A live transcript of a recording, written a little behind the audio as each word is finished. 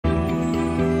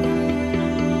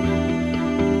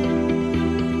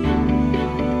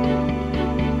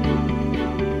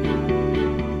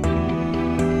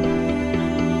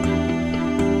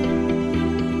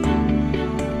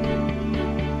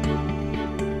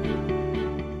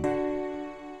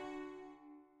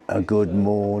A good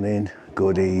morning,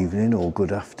 good evening or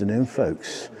good afternoon,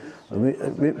 folks. I'm at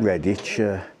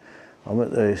Redditch. I'm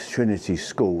at the Trinity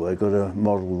school. They've got a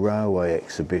model railway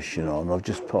exhibition on. I've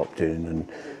just popped in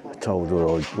and told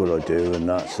what I do, and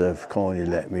that's they've kindly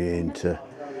let me in to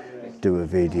do a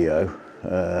video.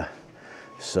 Got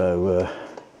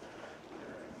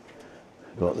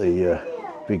the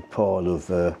big pile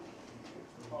of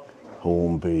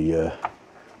Hornby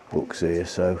books here.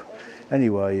 So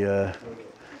anyway,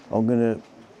 I'm going to,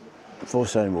 before I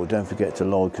say any more, don't forget to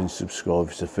like and subscribe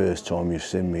if it's the first time you've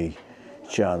seen me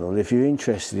channel. If you're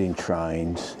interested in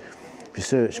trains, if you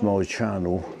search my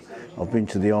channel, I've been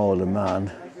to the Isle of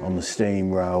Man on the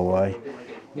steam railway.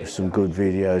 There's some good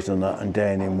videos on that, and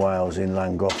down in Wales in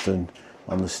Llangollen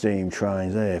on the steam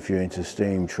trains there, if you're into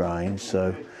steam trains.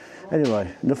 So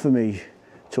anyway, enough of me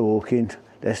talking,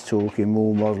 let's talk in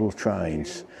more model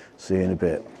trains. See you in a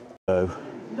bit. So,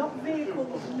 not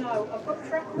vehicles, no. I've got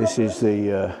track. This is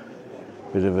the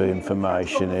bit of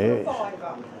information here,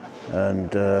 and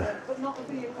but not a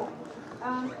vehicle.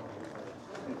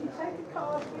 If you take a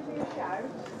card with you, shout.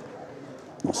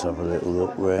 Let's have a little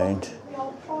look round. The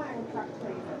old triangle track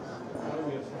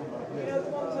cleaners. You know the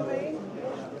ones I mean?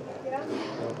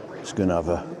 Yeah. Just going to have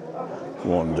a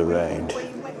wander round.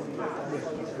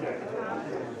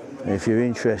 If you're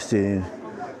interested in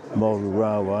model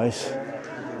railways,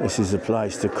 this is the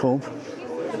place to come.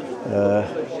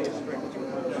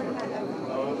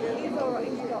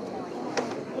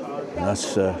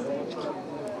 That's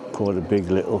quite a big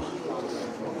little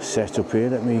setup here.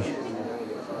 Let me,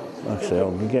 actually, I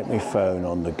can get my phone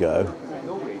on the go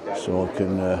so I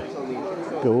can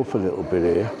go up a little bit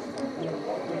here.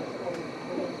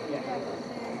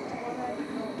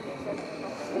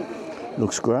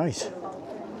 Looks great.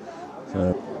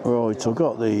 So, right, I've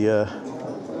got the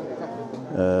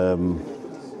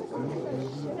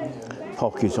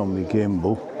pocket on my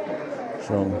gimbal.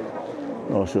 So,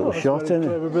 nice little shot, isn't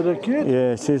it? A bit of kit.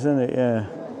 Yeah, it is, isn't it? Yeah.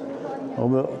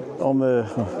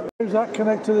 Does that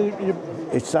connect to the?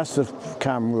 That's the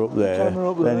camera up there.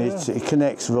 Then it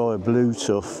connects via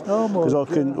Bluetooth. Because what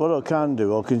I can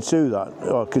do that.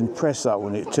 I can press that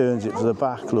when it turns it to the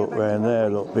back. Look round there.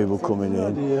 Look, people coming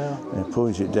in. Yeah. And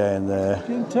point it down there.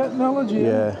 In technology.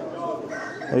 Yeah.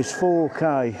 It's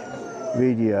 4K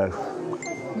video.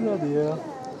 Yeah.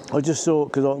 I just thought,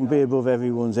 because I can be above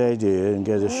everyone's head here and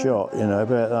get a shot, you know,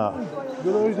 about that.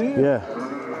 Good idea. Yeah.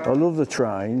 I love the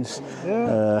trains.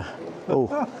 Yeah.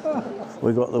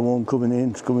 We got the one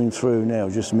coming through now.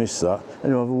 Just missed that.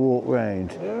 Anyway, have a walk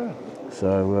round. Yeah.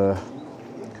 So,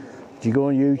 do you go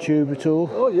on YouTube at all?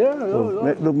 Oh yeah.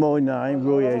 Look, my name,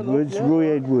 Roy Edwards. Yeah.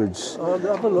 Roy Edwards. I'll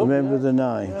have a look. Remember the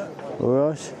name. Yeah. All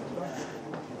right.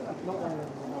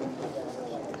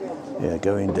 Yeah,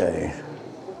 going down.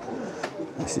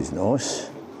 This is nice.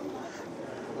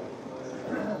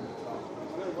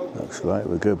 Looks great.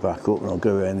 We'll go back up and I'll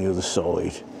go around the other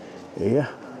side here.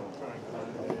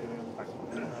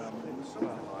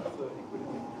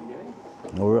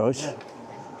 All right.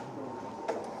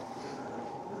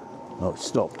 Oh, it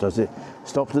stopped, does it?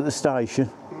 Stopped at the station.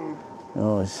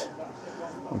 Nice.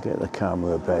 I'll get the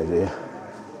camera about here.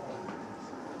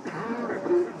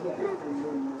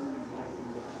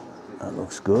 That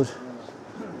looks good.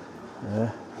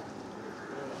 Yeah.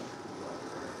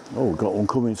 Oh, we've got one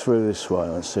coming through this way.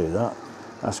 Let's see that.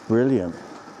 That's brilliant.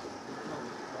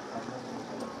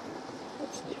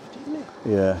 That's nifty, isn't it?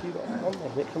 Yeah. You got it on there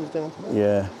and it comes down to that.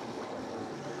 Yeah.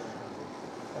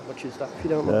 How much is that if you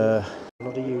don't know? A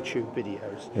lot of YouTube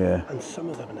videos. Yeah. And some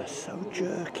of them are so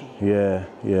jerky. Yeah.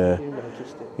 Yeah. You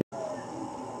noticed it.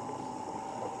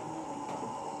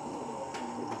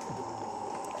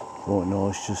 Quite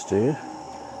nice just here.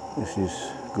 This is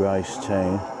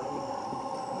Gracetown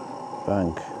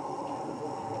Bank.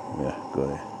 Yeah, got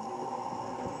it.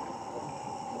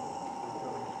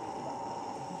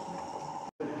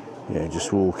 Yeah,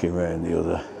 just walking around the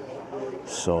other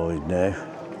side now.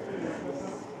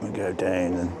 We go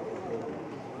down and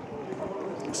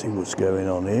see what's going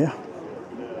on here.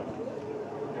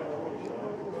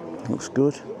 Looks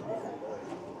good.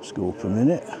 Let's go up a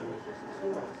minute.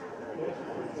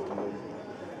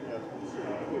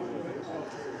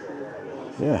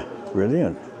 Yeah,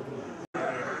 brilliant.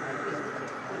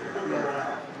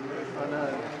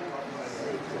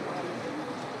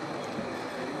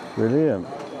 Brilliant.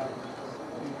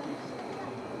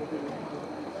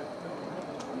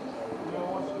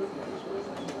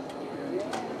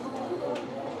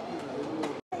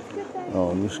 Oh,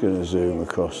 I'm just going to zoom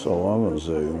across. Oh, I'm going to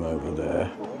zoom over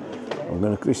there.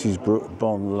 This is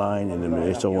Bond Lane in a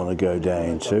minute. I want to go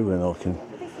down to, and I can.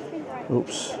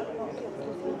 Oops.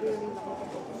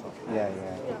 Yeah.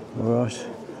 All right.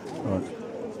 Right.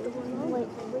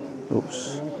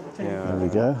 Oops. Yeah. There we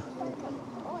go.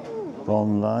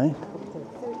 Bond Lane.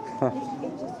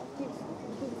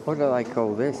 What do they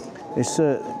call this? It's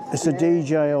a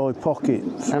DJI Pocket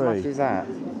 3. How much is that?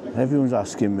 Everyone's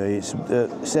asking me. It's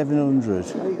 700.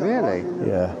 Really?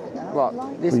 Yeah. What?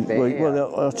 This bit here?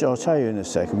 Well, I'll tell you in a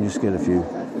second. Just get a few.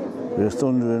 Bit of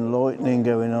thunder and lightning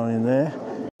going on in there.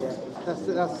 That's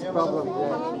the problem.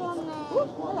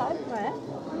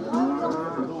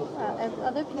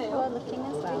 Other people are looking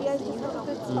as well. So you have a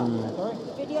good spot.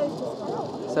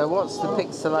 So what's the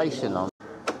pixelation on?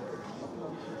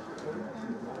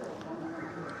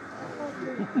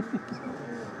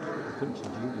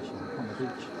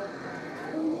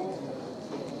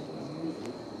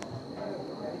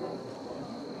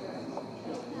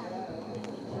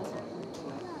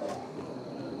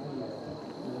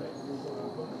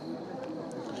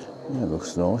 Yeah, it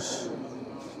looks nice.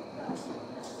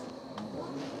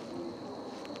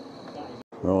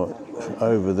 Right,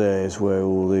 over there is where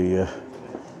all the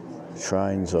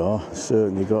trains are.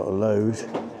 Certainly got a load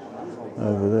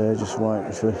over there, just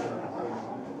waiting for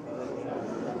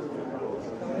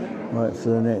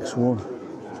the next one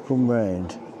to come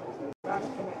round.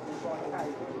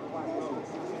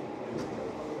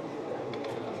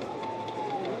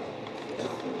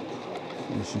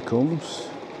 Here she comes.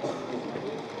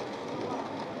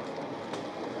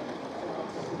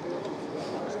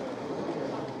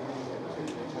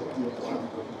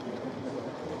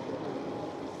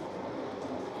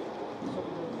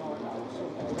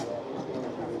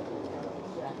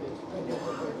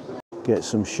 Get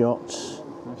some shots.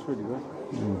 That's really good.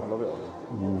 I love it.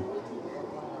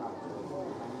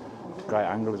 Great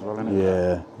angle as well, isn't it?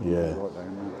 Yeah, yeah, Right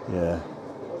down there.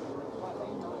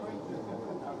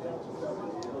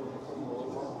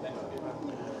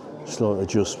 yeah. Slight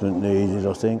adjustment needed,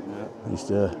 I think. Just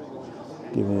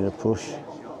giving it a push.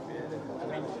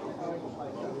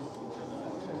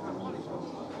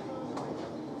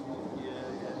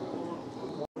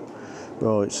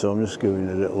 Right, so I'm just giving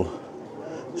a little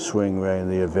swing around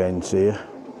the event here.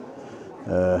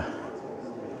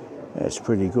 It's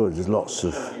pretty good. There's lots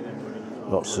of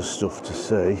stuff to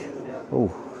see.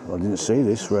 Oh, I didn't see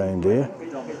this round here.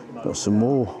 Got some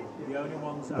more.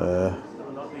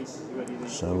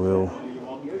 So we'll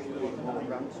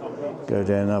go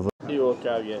down and have a. You walk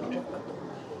out yet?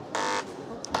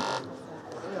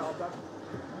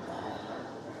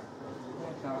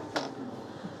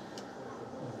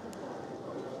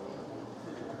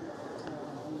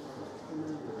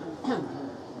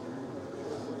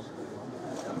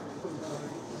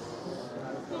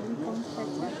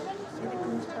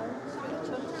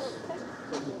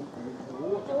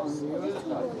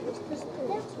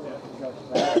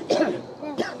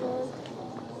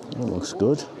 That looks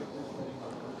good.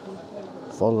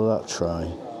 Follow that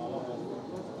train.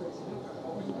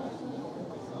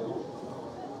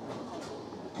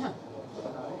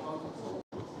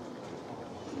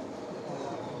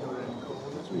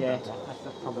 Yeah,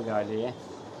 that's probably a good idea.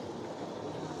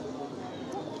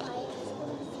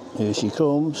 Here she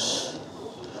comes.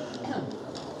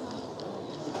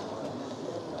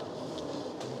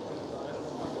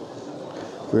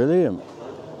 Brilliant.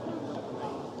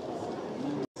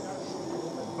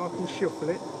 I can shuffle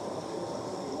it.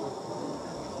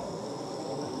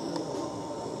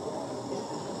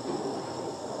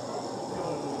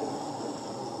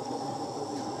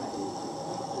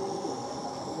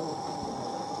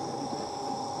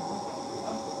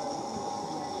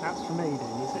 That's for me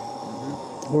then, is it?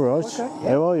 All right. Okay, yeah.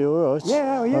 How are you? All right.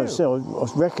 Yeah, how are you? Like I said, I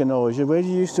recognise you. Where did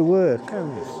you used to work?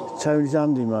 Tony's. Tony's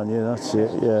handyman. Yeah, that's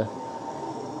it. Yeah.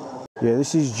 Yeah,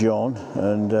 this is John,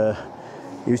 and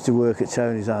he used to work at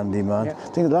Tony's handyman. Yeah. I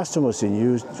think the last time I seen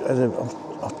you was at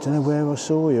I don't know where I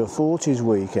saw you. 40s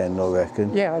weekend, I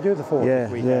reckon. Yeah, I do the 40th Yeah,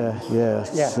 weekend. yeah.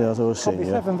 Yeah. I thought I was seeing Probably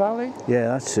you. Severn Valley. Yeah,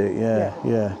 that's it.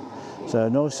 Yeah. So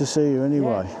nice to see you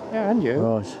anyway. Yeah, and you.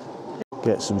 Right.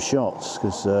 Get some shots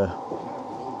because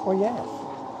Oh,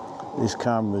 yes. this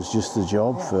camera's just the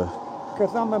job for.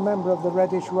 Because I'm a member of the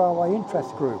Redditch Railway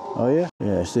Interest Group. Oh yeah.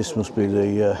 Yes, this must be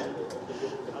the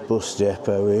bus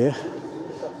depot here.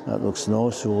 That looks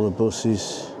nice. All the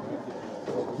buses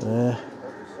there.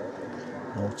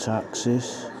 All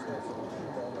taxis.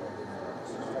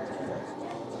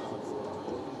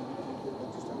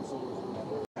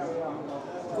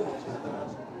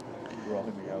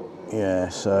 Yeah,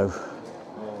 so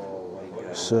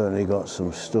certainly got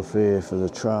some stuff here for the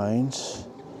trains.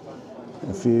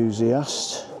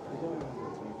 Enthusiast.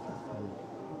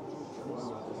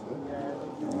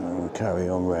 And carry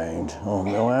on round.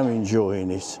 I am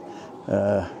enjoying it.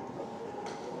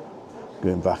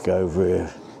 Going back over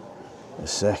here a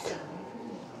sec.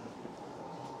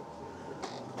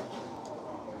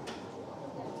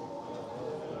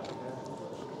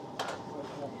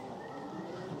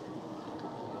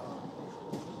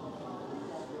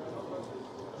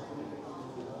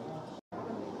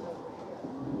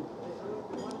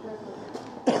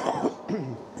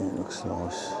 It looks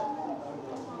nice.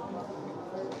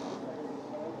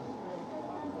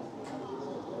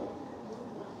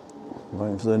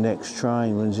 Waiting for the next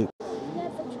train. When's it? Yeah,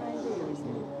 the train.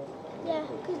 Yeah,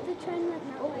 because the train went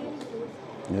that way.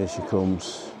 There she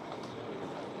comes.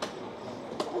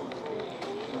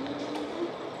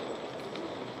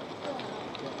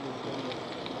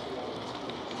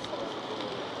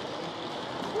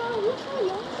 Wow, look how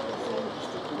young she is.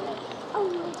 Oh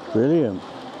my god. Brilliant.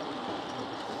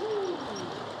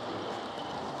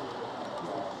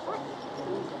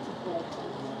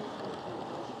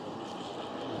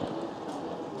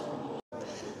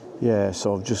 Yeah,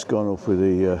 so I've just gone up with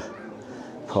the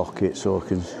pocket so I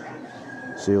can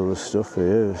see all the stuff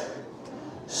here.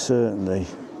 Certainly.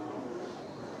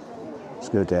 Let's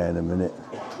go down a minute.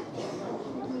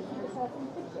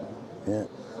 Yeah,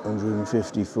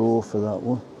 154 for that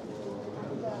one.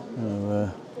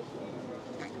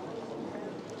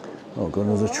 Oh, I've got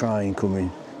another train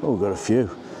coming. Oh, we've got a few.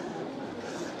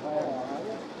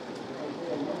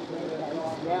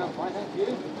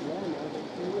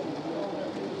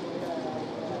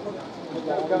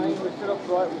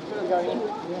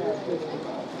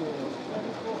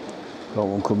 Got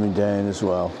one coming down as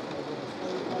well.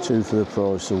 2 for the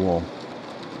price of 1.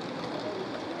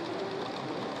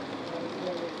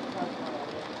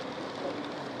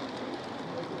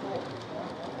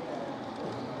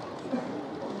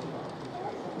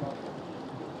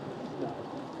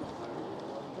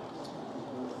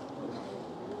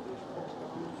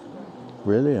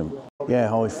 Brilliant. Yeah,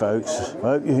 hi folks. I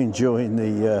hope you're enjoying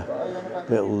the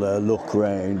little look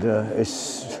round.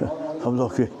 I'm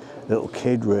like a little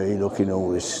kid really looking at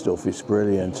all this stuff. It's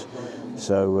brilliant.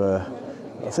 So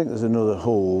I think there's another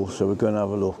hall, so we're going to have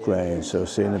a look round. So I'll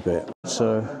see you in a bit.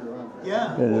 So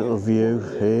Yeah. a little view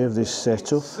here of this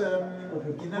setup.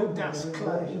 You know Das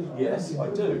Clay? Yes, I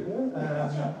do.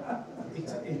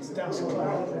 It's Das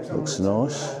Clay. Looks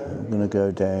nice. I'm going to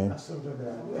go down. Sort of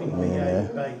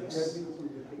PVA base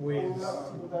with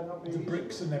the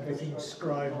bricks and everything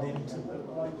scribed into them.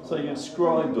 So you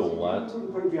inscribed all that,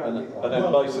 and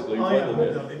then basically I haven't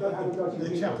weathered done it, but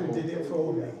the chap who did it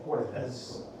for me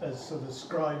has sort of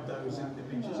scribed those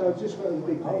individuals. So just got a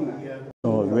big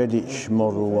Oh, Redditch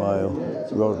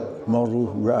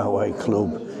Model Railway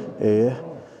Club here.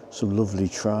 Some lovely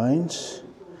trains.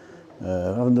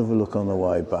 Have another look on the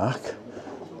way back.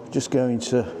 Just going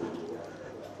to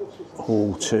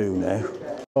Hall 2 now.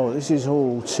 Oh, this is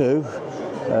Hall 2.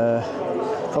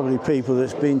 Probably people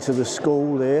that's been to the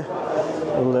school here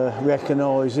will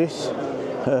recognise it.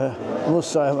 I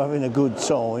must say I'm having a good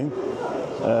time.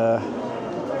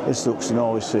 This looks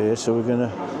nice here, so we're going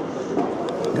to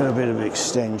get a bit of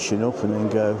extension up and then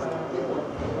go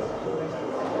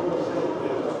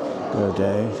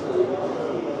down.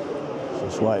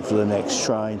 Just wait for the next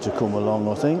train to come along,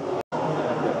 I think.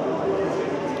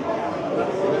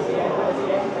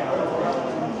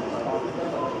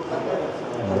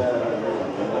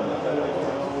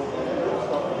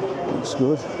 Looks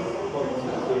good.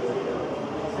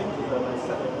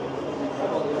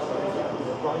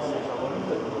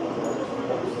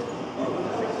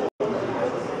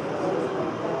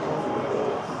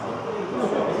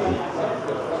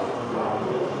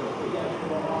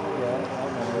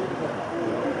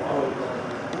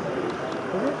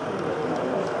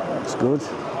 That's good.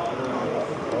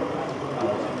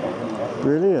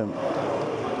 Brilliant.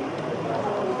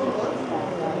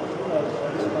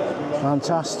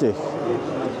 Fantastic.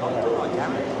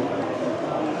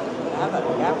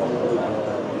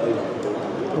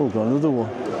 Oh, got another one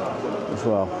as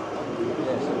well.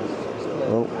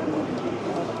 Oh.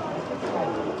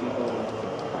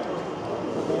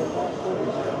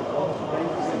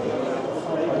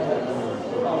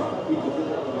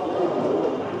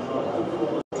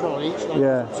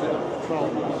 Yeah.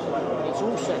 It's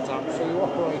all set up so you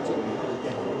operate it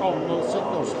on the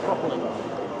signals properly.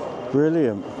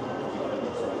 Brilliant.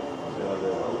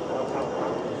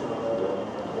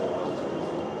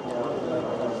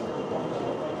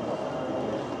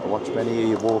 I watch many of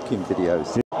your walking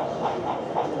videos.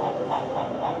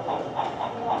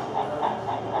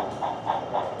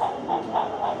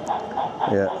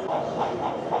 Yeah.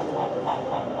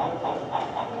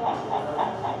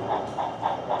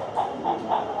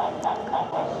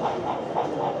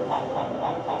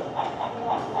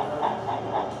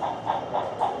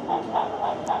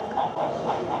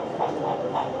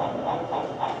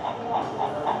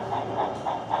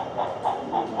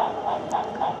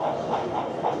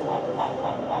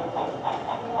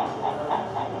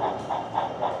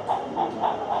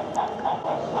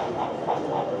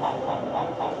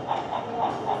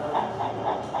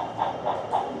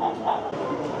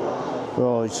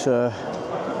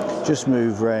 Right, just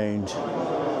move round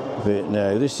a bit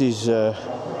now. This is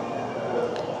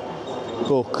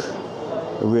Hook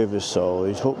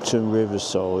Riverside, Hookton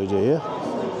Riverside here.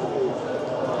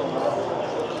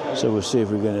 So we'll see if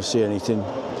we're going to see anything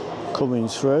coming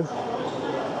through.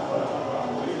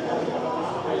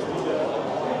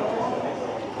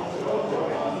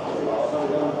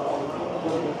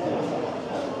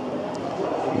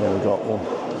 Yeah, we got one.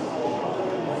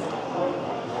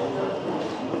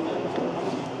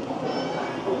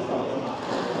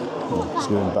 It's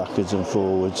going backwards and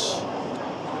forwards.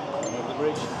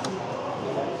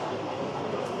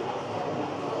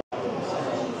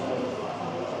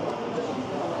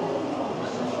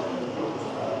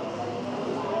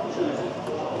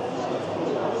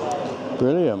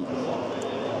 Brilliant.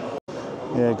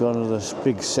 Yeah, got another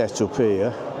big setup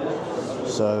here.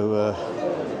 So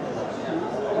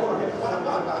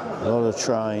a lot of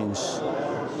trains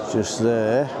just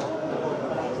there.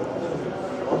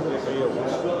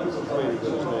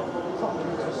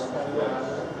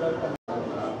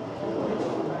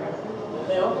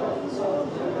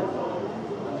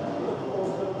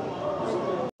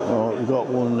 Oh, we've got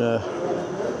one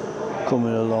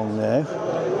coming along now.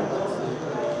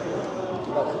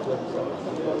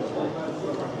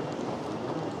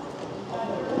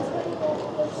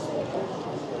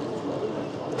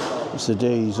 It's a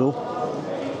diesel.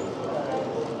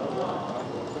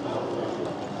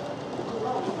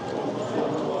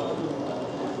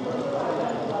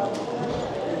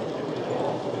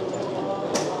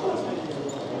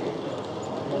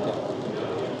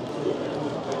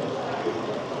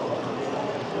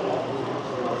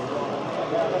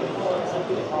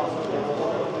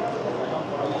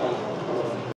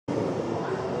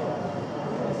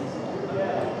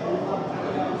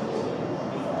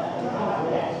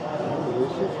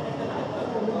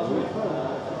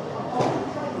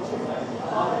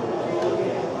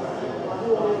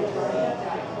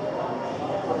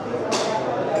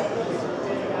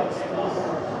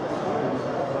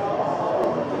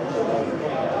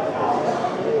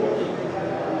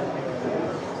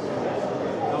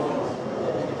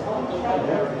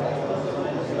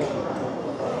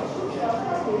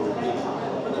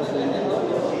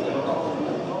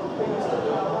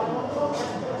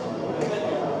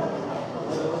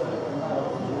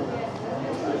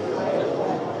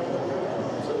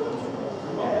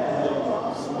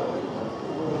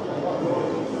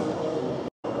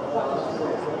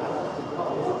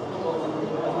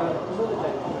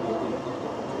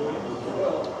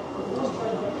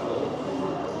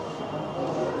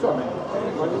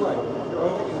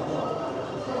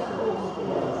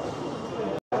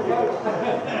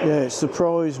 Yeah, it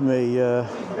surprised me how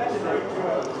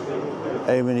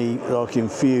many like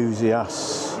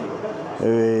enthusiasts who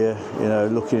are here, you know,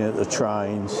 looking at the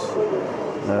trains.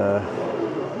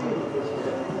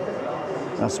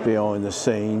 That's behind the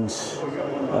scenes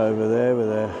over there where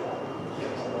they're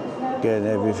getting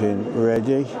everything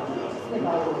ready.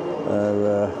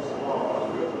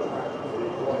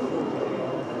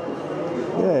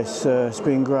 Yeah, it's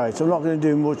been great. I'm not going to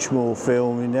do much more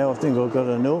filming now. I think I've got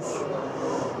enough.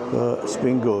 But it's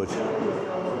been good.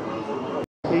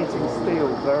 Heating steel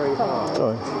very hard.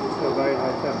 Sorry. Still very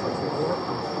high temperature.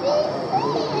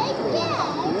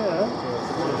 Yeah.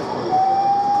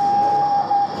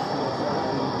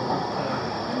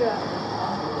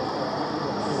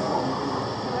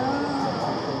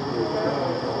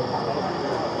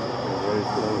 Very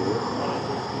slowly.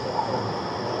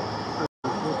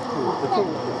 It's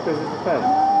because it's a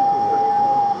fence.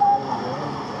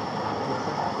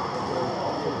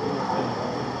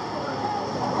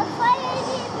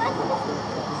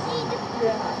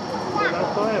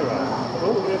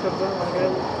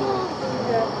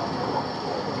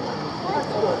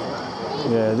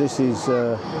 Yeah, this is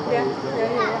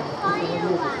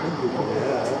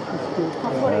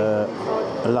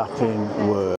lapping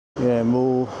work. Yeah,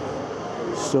 more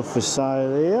stuff for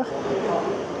sale here.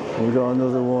 We've got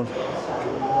another one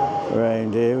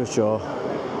around here which I'll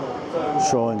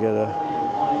try and get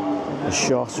a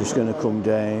shot. It's going to come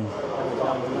down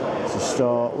to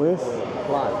start with.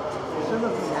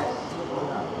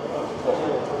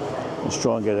 Let's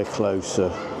try and get a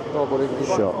closer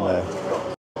shot now.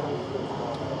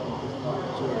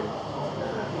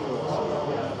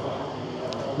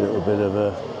 Little bit of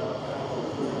a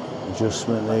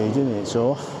adjustment needed. It's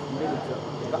off.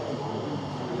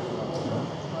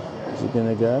 Is it going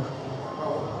to go?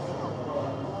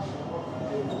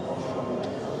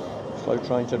 Slow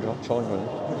train to China.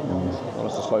 Well,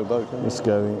 it's a slow boat. Isn't it? It's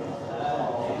going.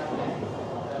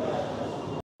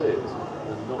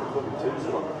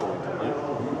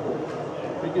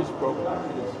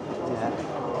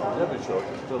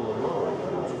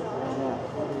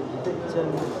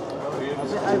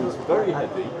 It's very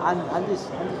heavy. And this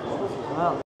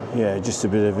well, Yeah, just a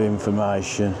bit of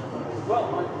information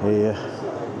here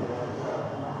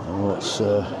on what's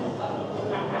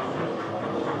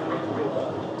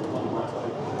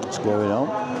going on.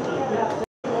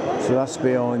 So that's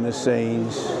behind the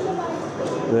scenes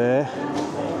there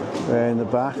in the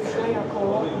back.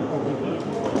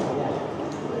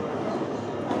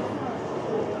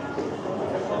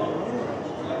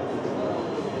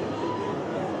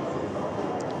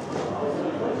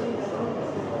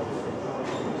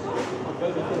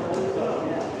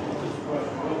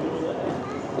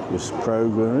 Just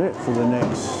programming it for the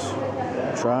next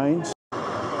trains.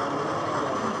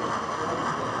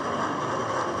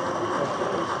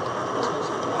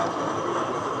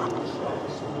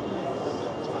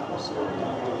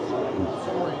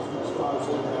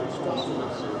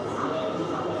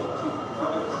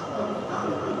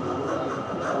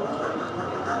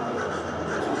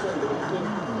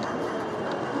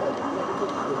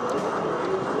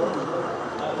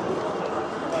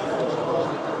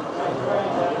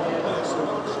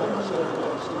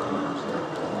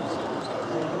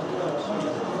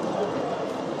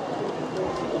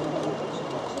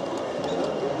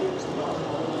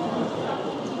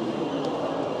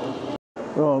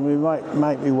 Well, we might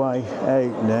make my way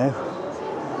out now.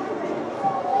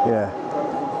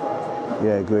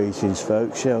 Yeah, greetings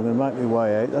folks. Yeah, I'm going to make my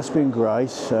way out. That's been great,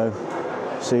 so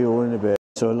see you all in a bit.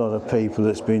 So a lot of people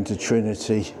that's been to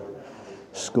Trinity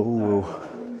School will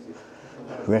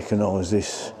recognise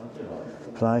this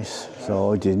place.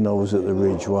 So I didn't, I was at the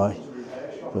Ridgeway,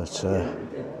 but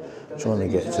trying to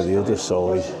get to the other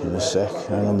side in a sec.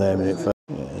 Hang on there a minute folks.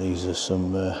 Yeah, these are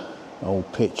some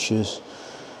old pictures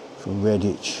from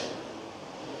Redditch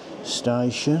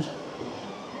station.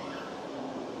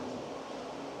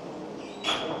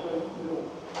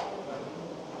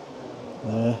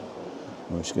 There.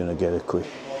 I'm just going to get a quick.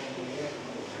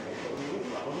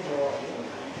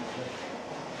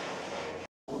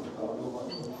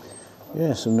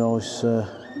 Yeah, some nice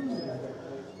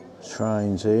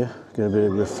trains here. Get a bit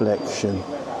of reflection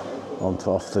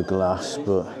off the glass,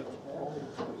 but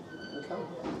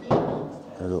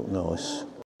they look nice.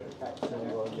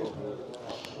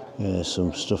 Yeah,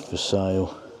 some stuff for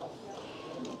sale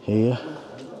here.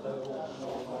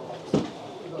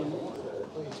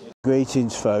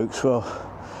 Greetings folks, well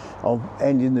I'm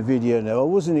ending the video now. I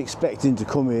wasn't expecting to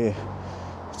come here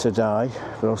today,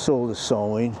 but I saw the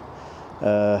sign.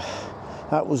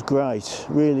 That was great,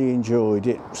 really enjoyed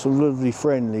it. Some lovely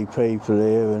friendly people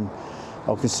here, and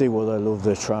I can see why they love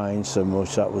their train so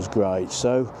much. That was great.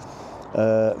 So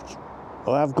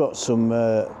I have got some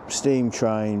steam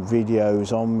train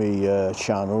videos on my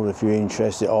channel if you're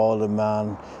interested. Isle of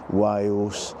Man,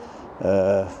 Wales,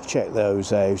 check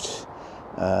those out.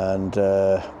 And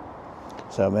so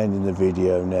I'm ending the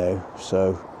video now.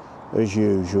 So as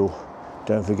usual,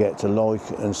 don't forget to like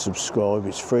and subscribe.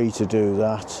 It's free to do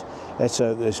that. Let's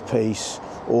hope there's peace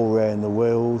all around the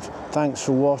world. Thanks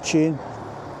for watching.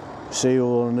 See you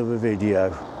all on another video.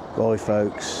 Bye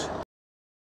folks.